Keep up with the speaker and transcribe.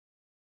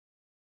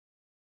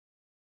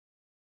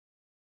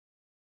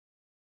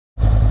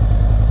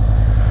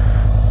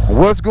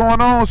What's going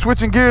on,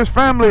 Switching Gears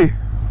family?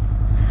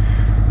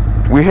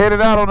 We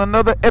headed out on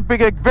another epic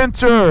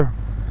adventure.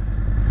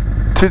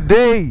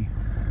 Today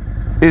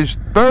is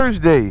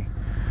Thursday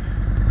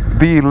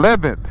the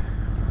 11th,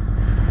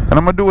 and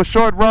I'm gonna do a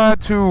short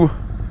ride to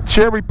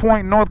Cherry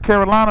Point, North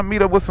Carolina,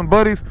 meet up with some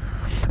buddies,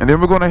 and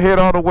then we're gonna head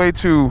all the way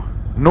to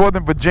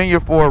Northern Virginia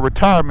for a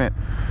retirement.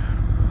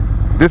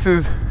 This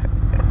is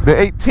the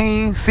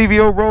 18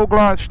 CVO Road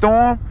Glide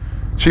Storm.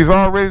 She's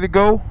all ready to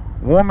go,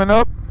 warming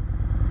up,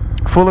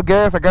 full of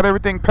gas. I got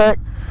everything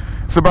packed.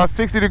 It's about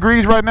 60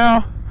 degrees right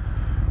now.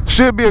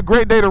 Should be a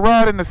great day to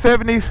ride in the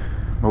 70s,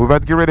 but we're about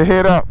to get ready to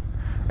head out.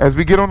 As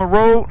we get on the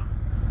road,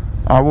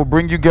 I will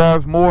bring you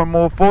guys more and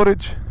more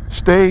footage.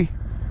 Stay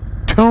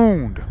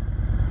tuned.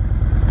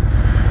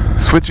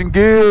 Switching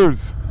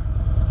gears.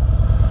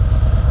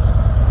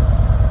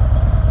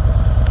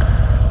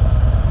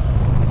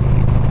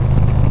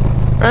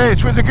 Hey,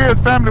 Switching Gears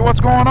family, what's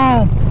going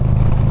on?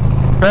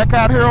 Back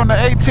out here on the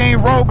 18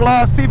 Road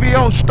Glide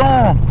CVO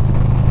Storm,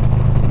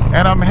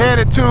 and I'm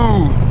headed to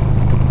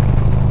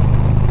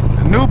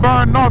New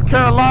Bern, North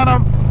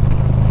Carolina,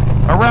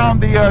 around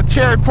the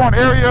Cherry Point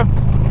area.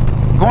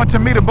 Going to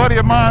meet a buddy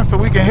of mine so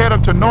we can head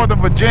up to Northern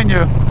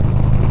Virginia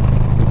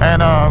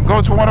and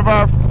go to one of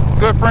our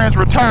good friends'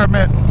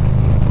 retirement.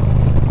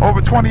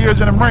 Over 20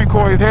 years in the Marine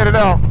Corps, he's headed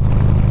out,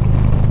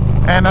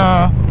 and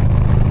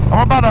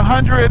I'm about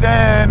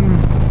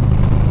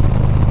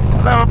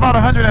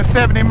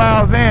 170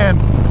 miles in,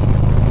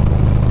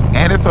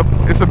 and it's a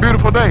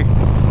beautiful day.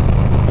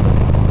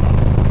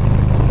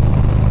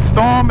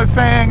 Storm is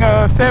saying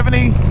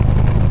 70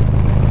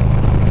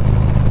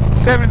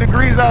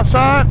 degrees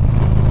outside.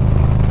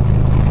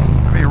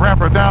 Let me ramp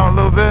her down a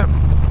little bit.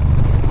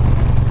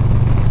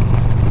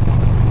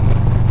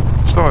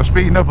 Start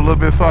speeding up a little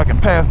bit so I can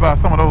pass by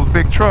some of those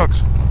big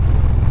trucks.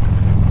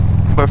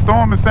 But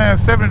Storm is saying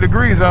 70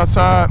 degrees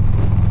outside,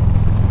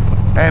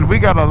 and we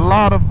got a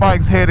lot of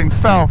bikes heading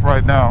south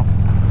right now.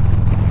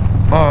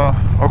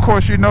 Of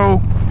course, you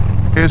know,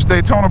 it's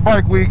Daytona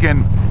Bike Week,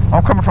 and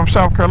I'm coming from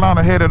South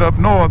Carolina headed up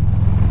north,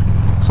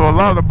 so a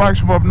lot of the bikes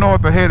from up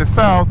north are headed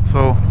south.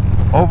 So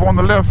over on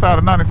the left side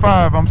of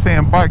 95, I'm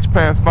seeing bikes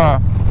pass by,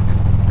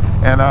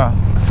 and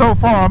so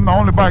far I'm the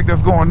only bike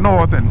that's going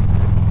north, and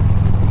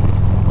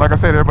like I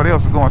said, everybody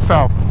else is going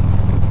south.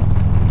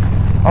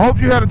 I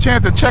hope you had a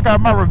chance to check out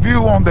my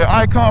review on the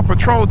Icon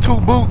Patrol 2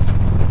 boots.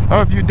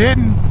 If you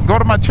didn't, go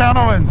to my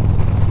channel and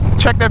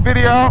check that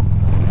video out.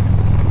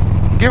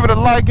 Give it a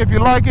like if you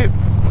like it.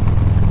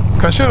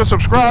 Consider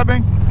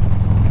subscribing.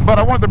 But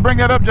I wanted to bring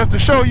that up just to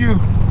show you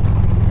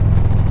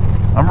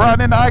I'm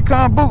riding in the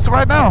Icon boots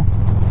right now.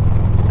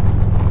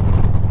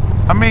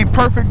 I mean,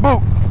 perfect boot.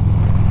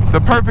 The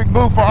perfect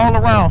boot for all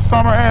around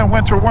summer and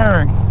winter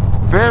wearing.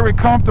 Very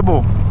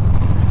comfortable.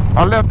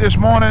 I left this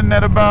morning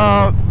at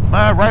about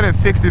right at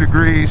 60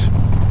 degrees,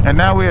 and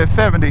now we're at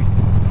 70.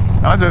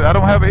 I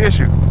don't have an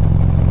issue.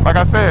 Like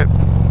I said,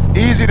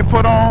 easy to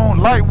put on,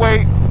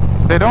 lightweight.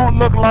 They don't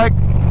look like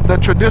the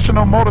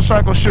traditional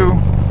motorcycle shoe.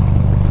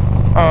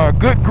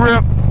 Good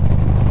grip,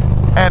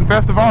 and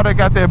best of all, they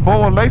got that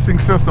BOA lacing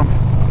system.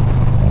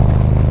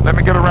 Let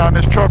me get around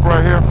this truck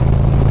right here.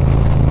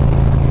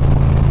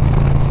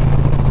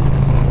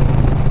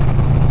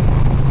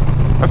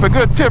 That's a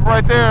good tip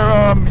right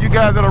there, you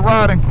guys that are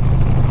riding.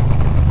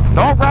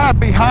 Don't ride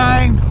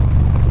behind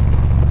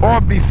or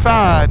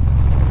beside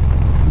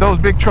those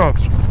big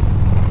trucks,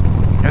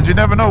 as you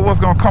never know what's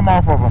going to come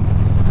off of them.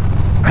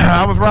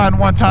 I was riding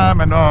one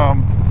time, and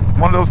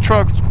one of those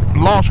trucks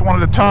lost one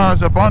of the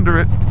tires up under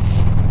it.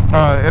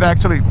 It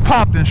actually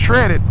popped and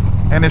shredded,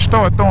 and it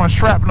started throwing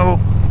shrapnel,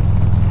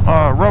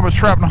 rubber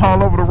shrapnel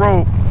all over the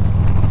road.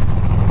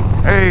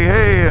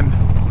 Hey, and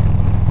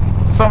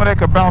some of that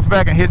could bounce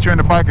back and hit you in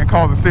the bike and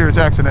cause a serious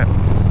accident,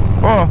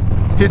 or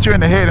hit you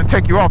in the head and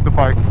take you off the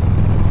bike.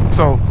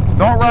 So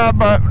don't ride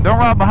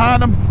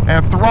behind them,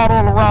 and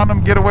throttle around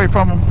them. Get away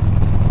from them.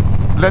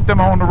 Let them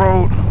on the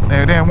road,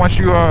 and then once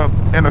you are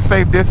in a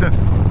safe distance,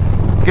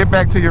 get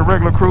back to your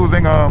regular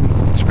cruising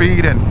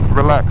speed and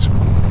relax.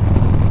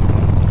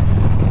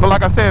 But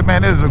like I said,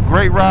 man, this is a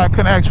great ride.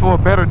 Couldn't ask for a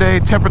better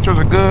day. Temperatures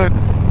are good.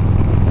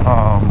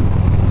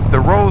 The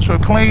roads are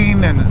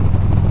clean and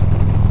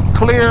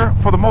clear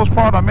for the most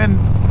part. I'm in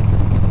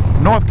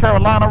North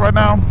Carolina right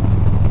now.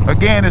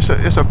 Again, it's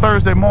a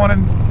Thursday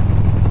morning,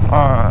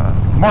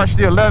 March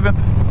the 11th,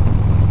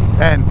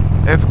 and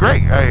it's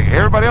great. Hey,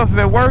 everybody else is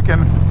at work,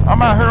 and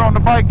I'm out here on the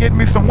bike getting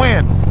me some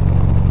wind.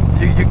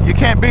 You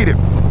can't beat it.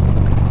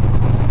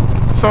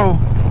 So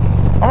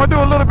I'm gonna do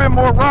a little bit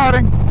more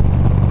riding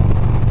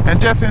and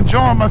just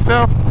enjoying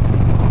myself.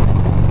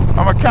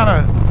 I'm gonna kind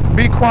of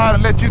be quiet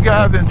and let you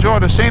guys enjoy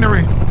the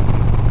scenery.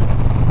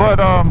 But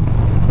I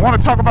want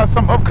to talk about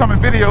some upcoming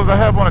videos I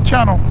have on the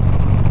channel.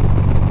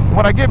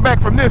 When I get back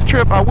from this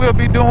trip, I will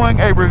be doing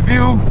a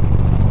review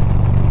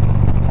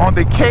on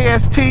the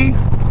KST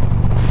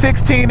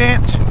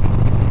 16-inch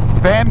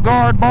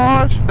Vanguard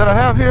bars that I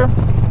have here.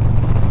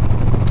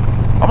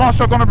 I'm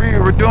also going to be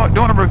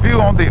doing a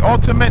review on the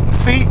Ultimate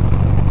seat.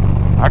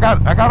 I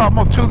got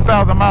almost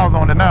 2,000 miles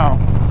on it now.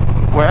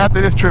 Well,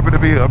 after this trip, it'll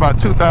be about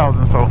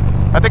 2,000. So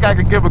I think I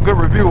can give a good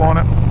review on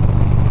it.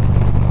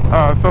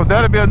 So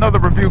that'll be another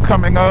review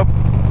coming up.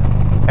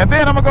 And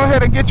then I'm gonna go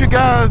ahead and get you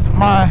guys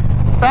my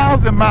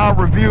 1,000-mile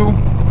review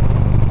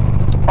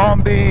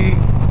on the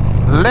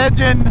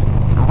Legend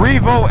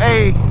Revo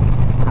A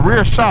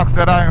rear shocks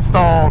that I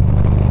installed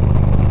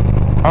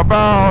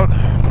about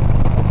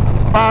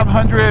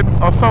 500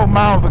 or so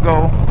miles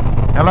ago.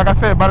 And like I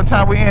said, by the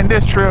time we end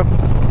this trip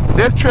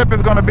is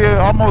going to be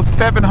almost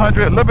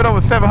 700, a little bit over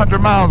 700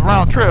 miles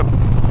round trip.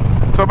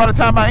 So by the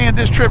time I end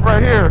this trip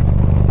right here,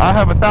 I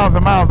have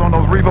 1,000 miles on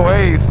those Revo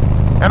A's,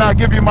 and I'll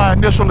give you my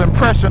initial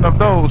impression of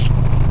those.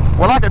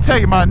 Well, I can tell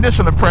you my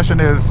initial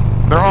impression is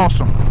they're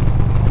awesome.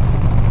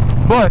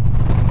 But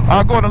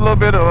I'll go into a little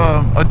bit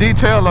of a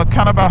detail of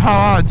kind of about how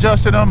I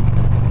adjusted them,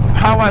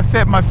 how I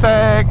set my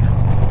sag,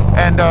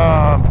 and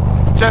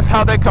just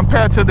how they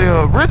compare to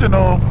the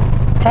original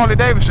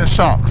Harley-Davidson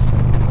shocks,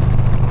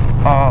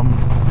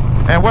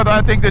 and whether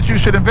I think that you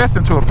should invest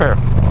into a pair.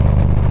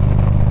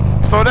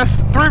 So that's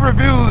 3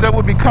 reviews that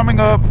will be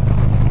coming up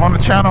on the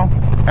channel,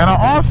 and I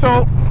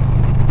also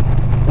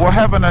will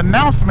have an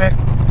announcement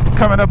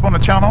coming up on the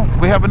channel.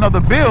 We have another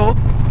build.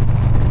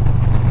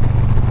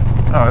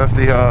 Oh, that's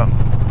the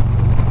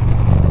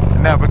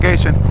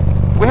navigation.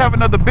 We have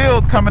another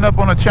build coming up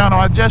on the channel.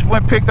 I just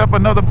picked up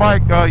another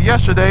bike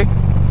yesterday,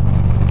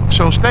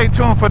 so stay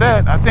tuned for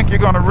that. I think you're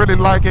going to really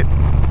like it.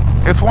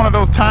 It's one of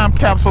those time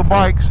capsule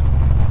bikes,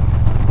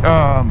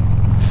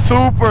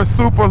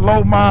 super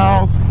low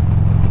miles,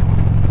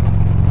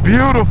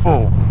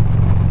 beautiful.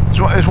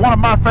 It's one of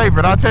my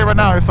favorite. I'll tell you right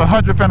now, it's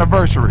 100th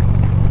anniversary.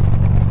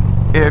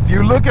 If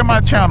you look at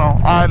my channel,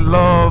 I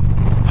love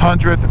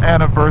 100th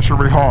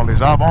anniversary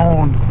Harleys. I've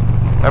owned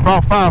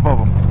about 5 of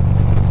them,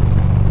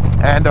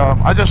 and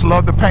I just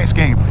love the paint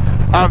scheme.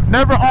 I've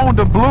never owned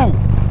the blue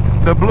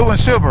and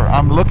silver.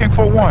 I'm looking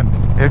for one.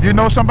 If you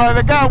know somebody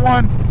that got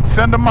one,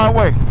 send them my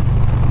way.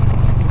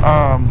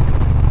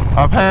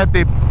 I've had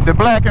the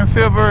black and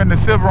silver and the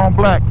silver on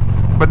black,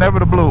 but never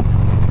the blue.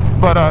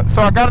 But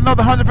so I got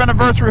another 100th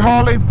anniversary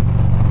Harley.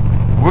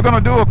 We're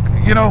gonna do a,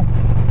 you know,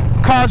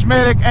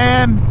 cosmetic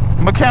and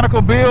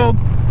mechanical build.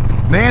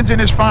 The engine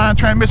is fine,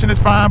 transmission is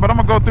fine, but I'm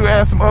gonna go through,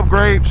 add some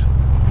upgrades,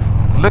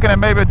 looking at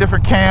maybe a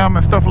different cam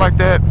and stuff like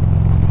that.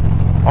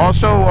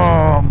 Also,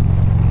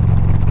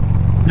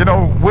 you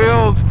know,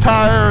 wheels,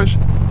 tires,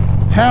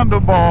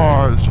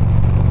 handlebars,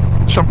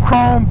 some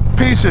chrome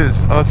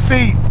pieces, a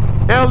seat,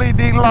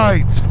 LED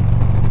lights,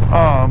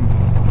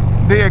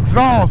 the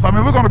exhaust. I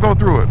mean, we're gonna go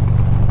through it.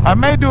 I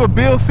may do a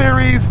build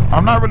series.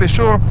 I'm not really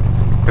sure.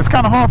 It's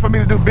kind of hard for me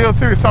to do build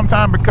series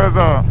sometimes because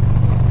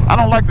I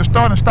don't like to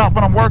start and stop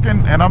when I'm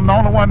working, and I'm the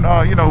only one,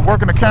 you know,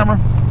 working the camera.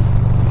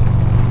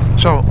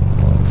 So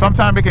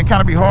sometimes it can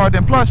kind of be hard.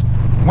 And plus,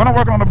 when I'm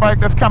working on the bike,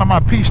 that's kind of my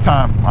peace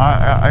time.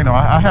 You know,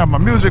 I have my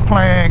music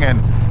playing, and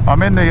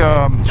I'm in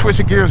the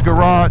Switching Gears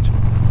garage,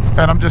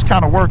 and I'm just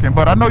kind of working.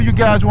 But I know you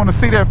guys want to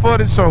see that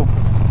footage, so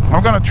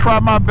I'm gonna try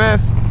my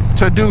best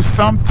to do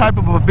some type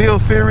of a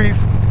build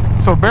series.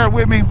 So bear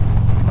with me.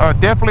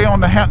 Definitely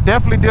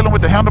dealing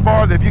with the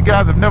handlebars. If you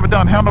guys have never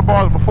done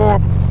handlebars before,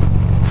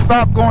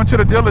 stop going to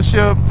the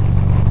dealership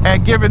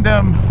and giving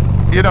them,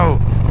 you know,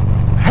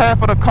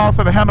 half of the cost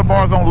of the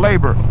handlebars on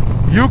labor.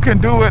 You can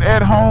do it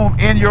at home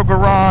in your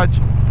garage.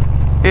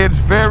 It's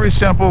very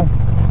simple.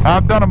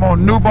 I've done them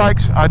on new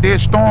bikes. I did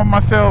Storm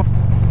myself.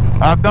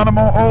 I've done them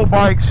on old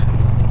bikes,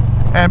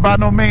 and by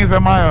no means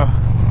am I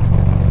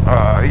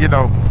a you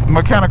know,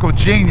 mechanical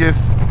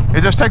genius.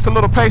 It just takes a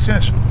little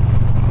patience.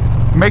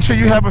 Make sure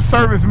you have a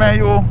service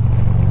manual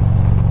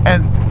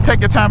and take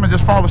your time and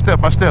just follow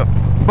step by step.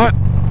 But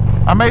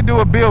I may do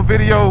a build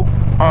video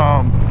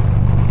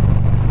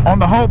on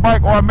the whole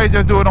bike, or I may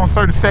just do it on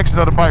certain sections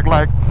of the bike,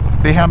 like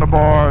the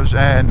handlebars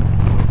and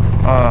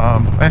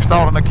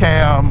installing the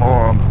cam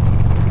or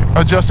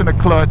adjusting the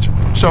clutch.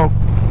 So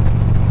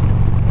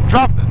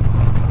drop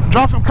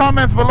some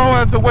comments below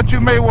as to what you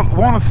may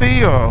want to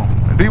see, or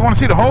do you want to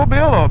see the whole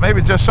build, or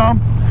maybe just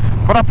some.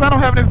 But I plan on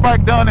having this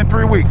bike done in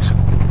 3 weeks.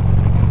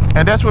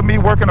 And that's with me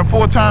working a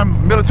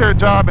full-time military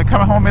job and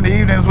coming home in the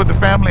evenings with the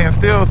family and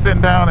still sitting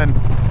down and,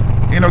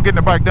 you know, getting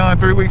the bike done.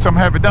 3 weeks, I'm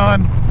gonna have it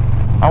done.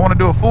 I want to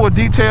do a full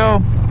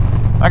detail.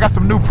 I got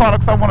some new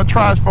products I want to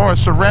try as far as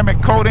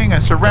ceramic coating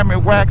and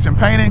ceramic wax and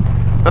painting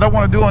that I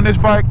want to do on this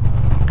bike.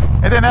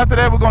 And then after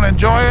that, we're going to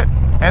enjoy it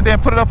and then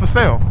put it up for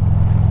sale.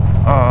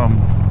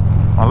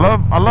 I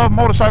love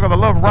motorcycles. I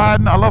love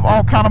riding. I love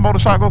all kind of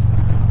motorcycles,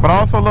 but I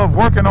also love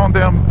working on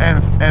them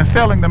and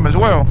selling them as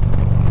well.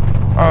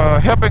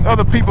 Helping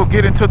other people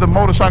get into the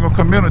motorcycle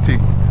community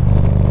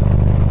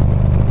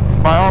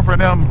by offering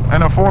them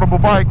an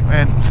affordable bike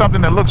and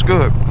something that looks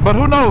good. But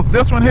who knows,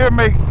 this one here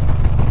may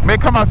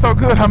come out so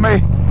good I may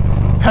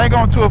hang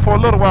on to it for a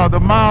little while. The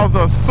miles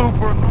are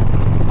super.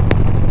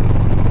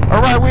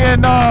 All right,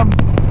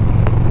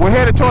 we're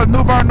headed towards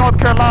New Bern, North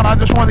Carolina. I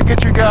just wanted to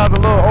get you guys a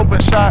little open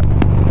shot.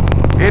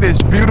 It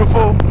is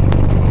beautiful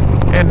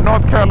in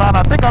North Carolina.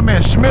 I think I'm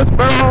in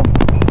Smithboro.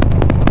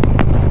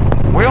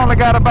 We only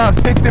got about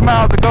 60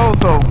 miles to go,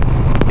 so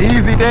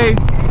easy day.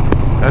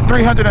 A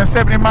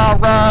 370-mile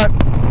ride.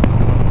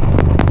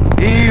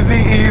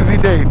 Easy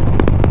day.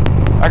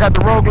 I got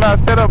the Road Glide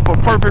set up for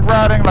perfect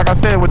riding, like I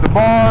said, with the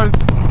bars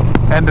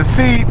and the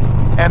seat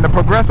and the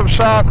progressive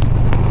shocks.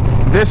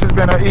 This has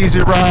been an easy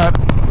ride.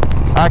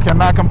 I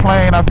cannot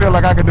complain. I feel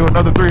like I could do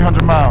another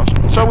 300 miles.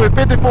 So we're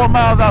 54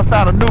 miles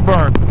outside of New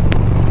Bern,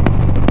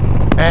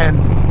 and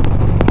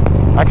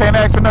I can't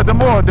ask for nothing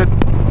more. The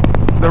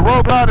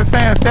Road Glide is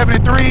saying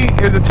 73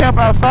 is the temp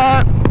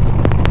outside.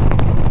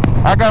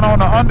 I got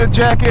on an under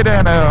jacket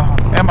and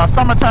my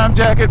summertime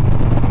jacket,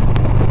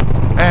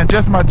 and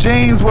just my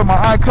jeans with my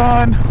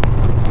Icon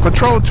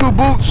Patrol 2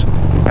 boots,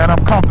 and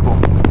I'm comfortable.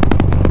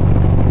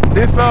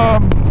 This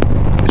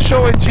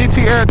Shoei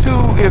GT Air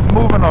 2 is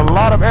moving a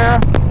lot of air.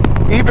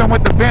 Even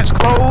with the vents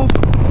closed,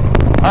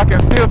 I can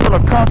still feel a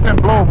constant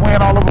blow of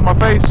wind all over my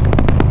face.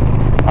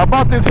 I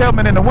bought this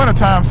helmet in the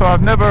wintertime, so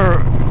I've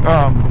never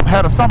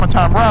had a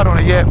summertime ride on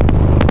it yet.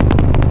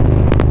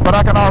 But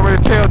I can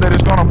already tell that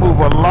it's going to move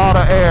a lot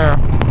of air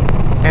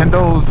in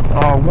those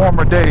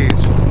warmer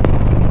days.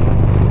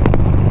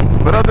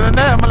 But other than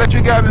that, I'm going to let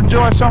you guys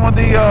enjoy some of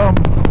the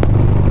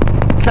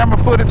camera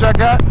footage I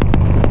got.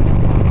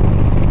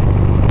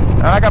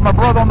 And I got my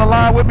brother on the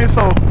line with me,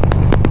 so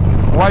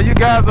while you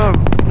guys are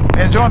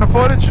enjoying the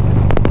footage,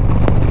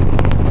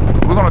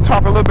 we're going to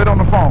talk a little bit on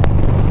the phone.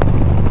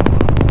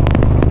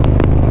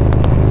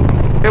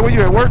 Hey, were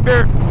you at work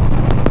there?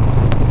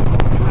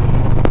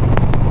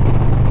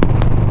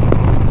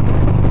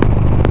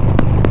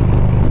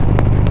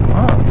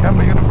 Oh,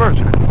 Campbell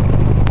University.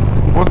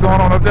 What's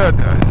going on up there?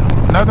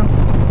 Nothing?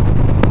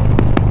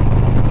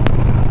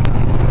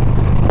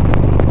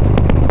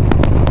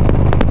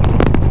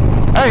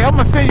 Hey, I'm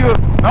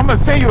gonna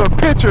send you a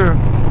picture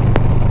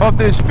of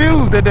this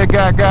fuse that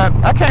guy got.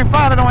 I can't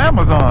find it on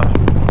Amazon.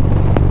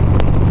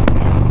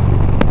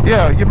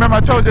 Yeah, you remember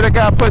I told you that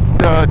guy put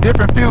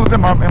different fuse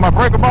in my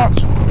breaker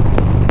box?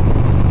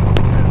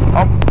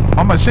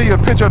 I'm gonna show you a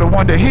picture of the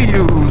one that he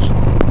used.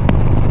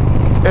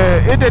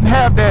 It didn't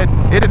have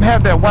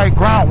that white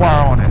ground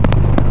wire on it.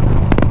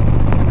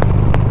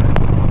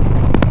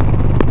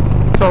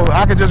 So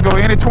I could just go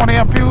any 20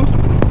 amp fuse?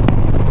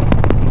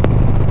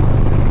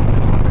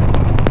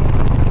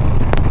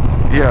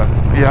 Yeah,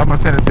 I'm gonna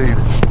send it to you.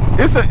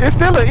 It's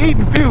still an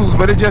Eaton fuse,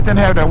 but it just didn't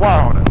have that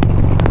wire on it.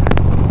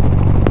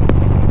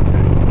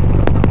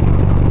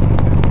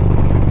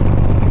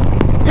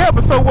 Yeah,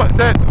 but so what?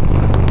 That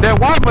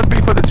wire must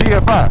be for the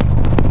GFI.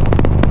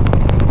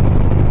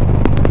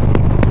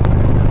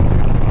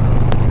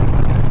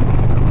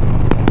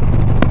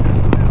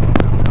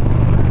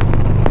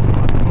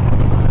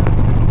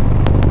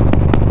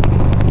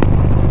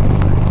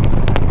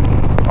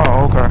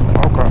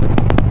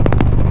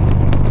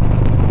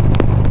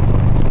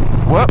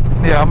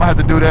 Yeah, I'm gonna have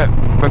to do that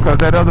because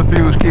that other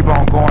fuse keep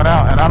on going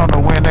out, and I don't know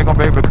when they're gonna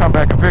be able to come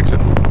back and fix it.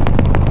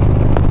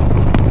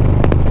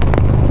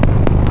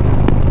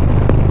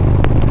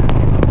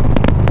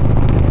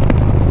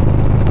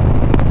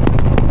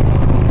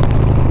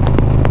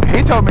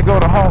 He told me go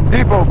to Home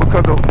Depot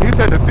because he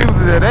said the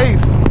fuses at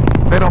Ace,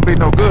 they don't be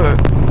no good.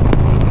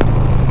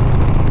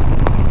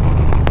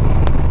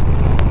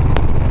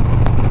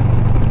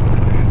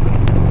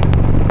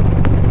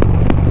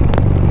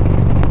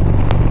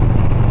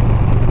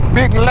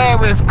 Big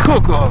Larry's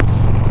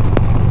Cookers.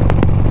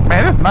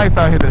 Man, it's nice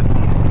out here.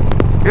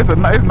 It's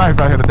nice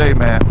out here today,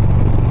 man.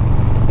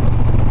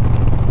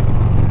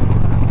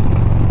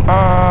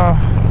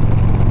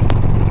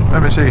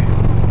 Let me see.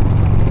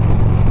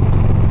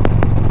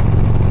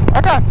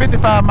 I got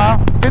 55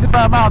 miles.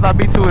 55 miles I'll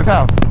be to his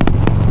house.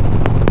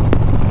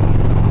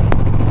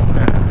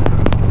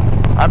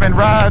 Yeah. I've been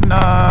riding,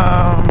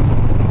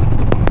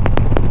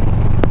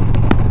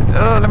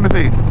 let me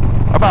see,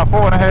 about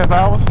 4.5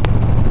 hours.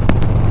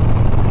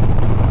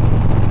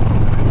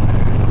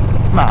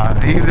 Nah,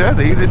 that's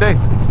an easy day.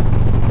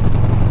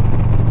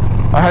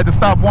 I had to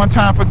stop one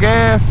time for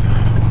gas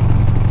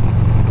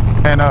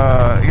and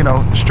you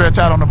know, stretch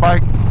out on the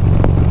bike.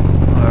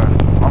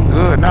 I'm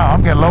good now.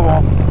 I'm getting low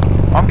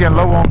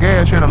on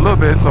gas here in a little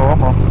bit, so I'm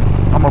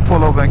gonna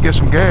pull over and get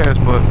some gas.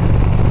 But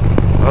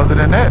other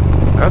than that,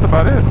 that's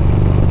about it.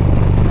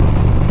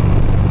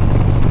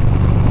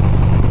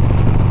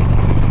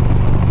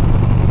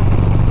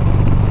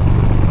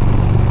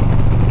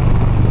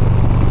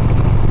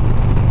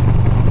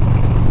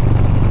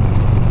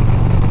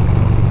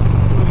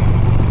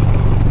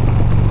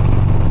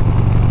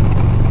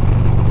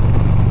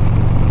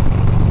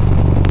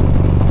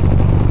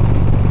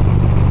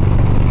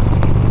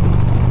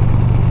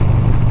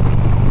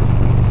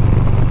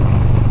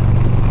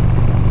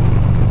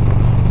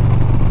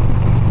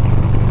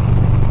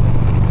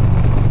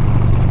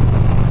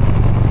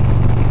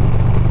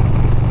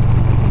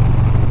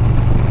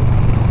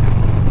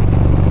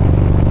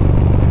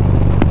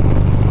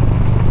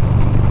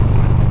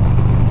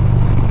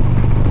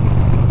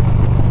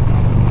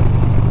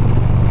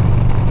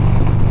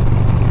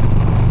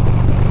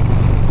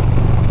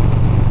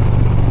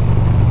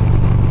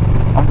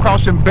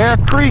 Crossing Bear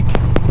Creek,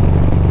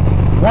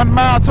 1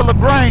 mile to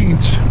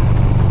LaGrange.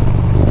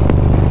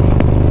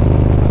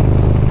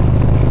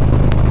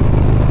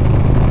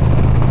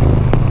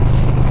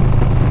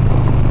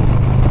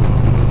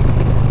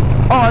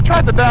 I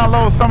tried to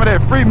download some of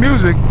that free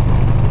music,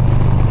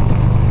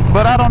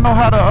 but I don't know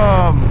how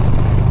to,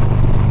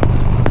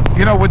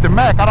 you know, with the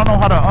Mac, I don't know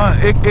how to,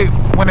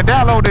 when it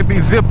download, it be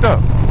zipped up.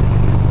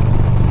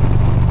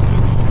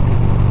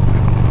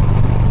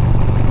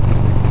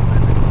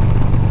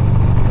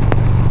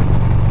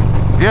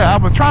 Yeah, I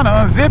was trying to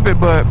unzip it,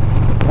 but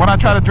when I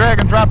try to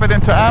drag and drop it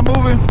into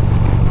iMovie,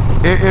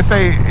 it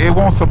say it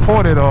won't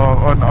support it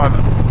or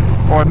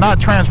not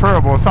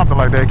transferable or something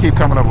like that. It keep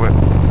coming up with.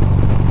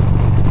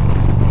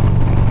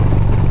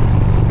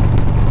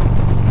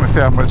 Let's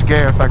see how much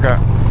gas I got.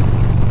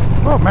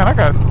 Oh man, I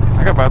got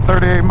about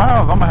 38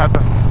 miles. I'm gonna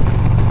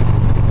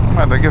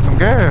have to get some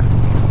gas.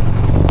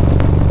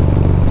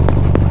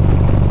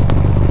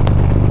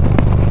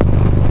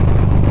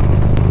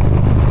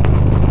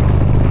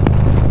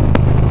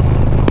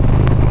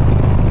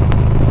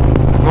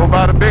 Go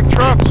by the big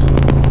trucks,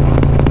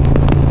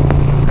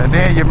 and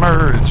then you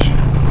merge,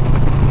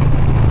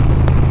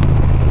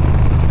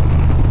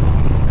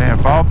 and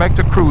fall back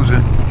to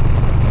cruising.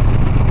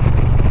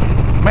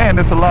 Man,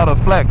 there's a lot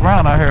of flat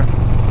ground out here.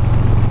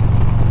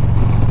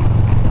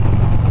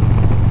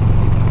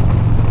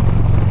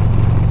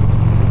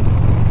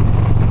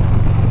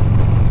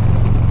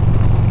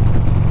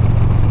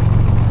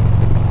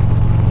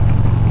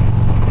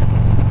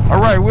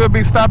 Alright, we'll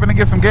be stopping to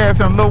get some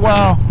gas in a little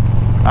while.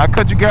 I'll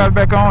cut you guys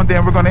back on,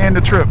 then we're going to end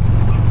the trip.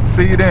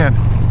 See you then.